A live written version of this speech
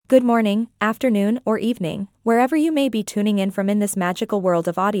Good morning, afternoon, or evening, wherever you may be tuning in from in this magical world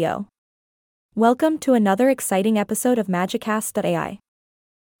of audio. Welcome to another exciting episode of Magicast.ai.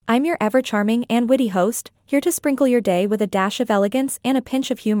 I'm your ever-charming and witty host, here to sprinkle your day with a dash of elegance and a pinch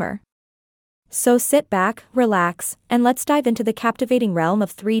of humor. So sit back, relax, and let's dive into the captivating realm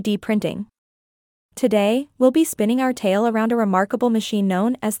of 3D printing. Today, we'll be spinning our tale around a remarkable machine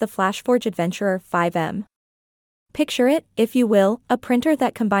known as the flashforge Adventurer 5M. Picture it, if you will, a printer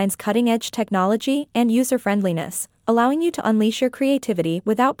that combines cutting-edge technology and user-friendliness, allowing you to unleash your creativity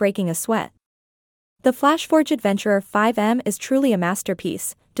without breaking a sweat. The flashforge Adventurer 5M is truly a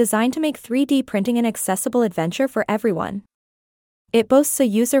masterpiece, designed to make 3D printing an accessible adventure for everyone. It boasts a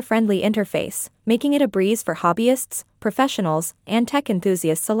user-friendly interface, making it a breeze for hobbyists, professionals, and tech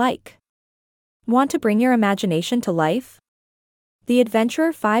enthusiasts alike. Want to bring your imagination to life? The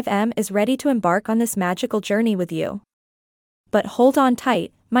Adventurer 5M is ready to embark on this magical journey with you. But hold on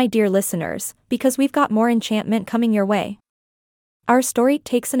tight, my dear listeners, because we've got more enchantment coming your way. Our story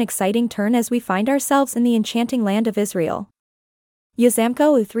takes an exciting turn as we find ourselves in the enchanting land of Israel.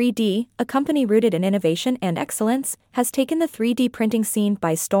 Yazamco-3d, a company rooted in innovation and excellence, has taken the 3D printing scene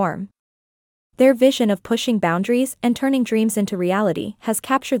by storm. Their vision of pushing boundaries and turning dreams into reality has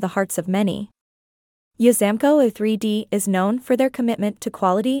captured the hearts of many. yazamco-3d is known for their commitment to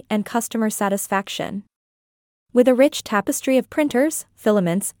quality and customer satisfaction. With a rich tapestry of printers,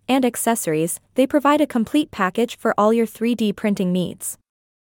 filaments, and accessories, they provide a complete package for all your 3D printing needs.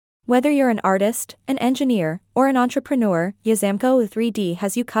 Whether you're an artist, an engineer, or an entrepreneur, yazamco-3d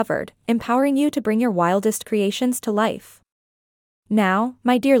has you covered, empowering you to bring your wildest creations to life. Now,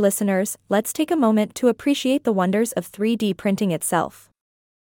 my dear listeners, let's take a moment to appreciate the wonders of 3D printing itself.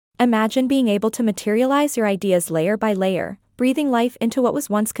 Imagine being able to materialize your ideas layer by layer, breathing life into what was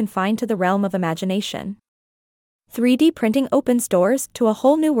once confined to the realm of imagination. 3D printing opens doors to a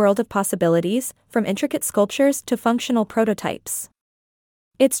whole new world of possibilities, from intricate sculptures to functional prototypes.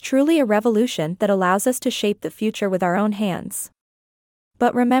 It's truly a revolution that allows us to shape the future with our own hands.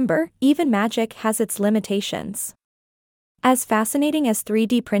 But remember, even magic has its limitations. As fascinating as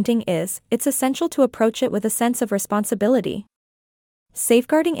 3D printing is, it's essential to approach it with a sense of responsibility.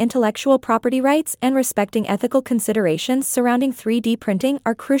 Safeguarding intellectual property rights and respecting ethical considerations surrounding 3D printing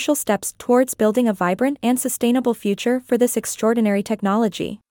are crucial steps towards building a vibrant and sustainable future for this extraordinary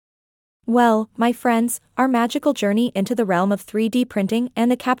technology. Well, my friends, our magical journey into the realm of 3D printing and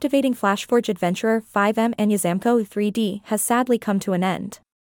the captivating flashforge Adventurer 5M and yazamco-3d has sadly come to an end.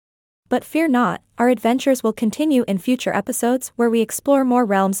 But fear not, our adventures will continue in future episodes where we explore more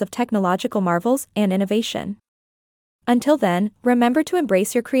realms of technological marvels and innovation. Until then, remember to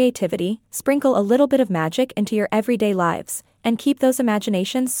embrace your creativity, sprinkle a little bit of magic into your everyday lives, and keep those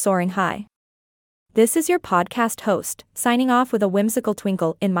imaginations soaring high. This is your podcast host, signing off with a whimsical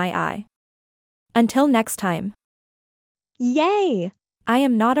twinkle in my eye. Until next time. Yay! I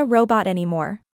am not a robot anymore.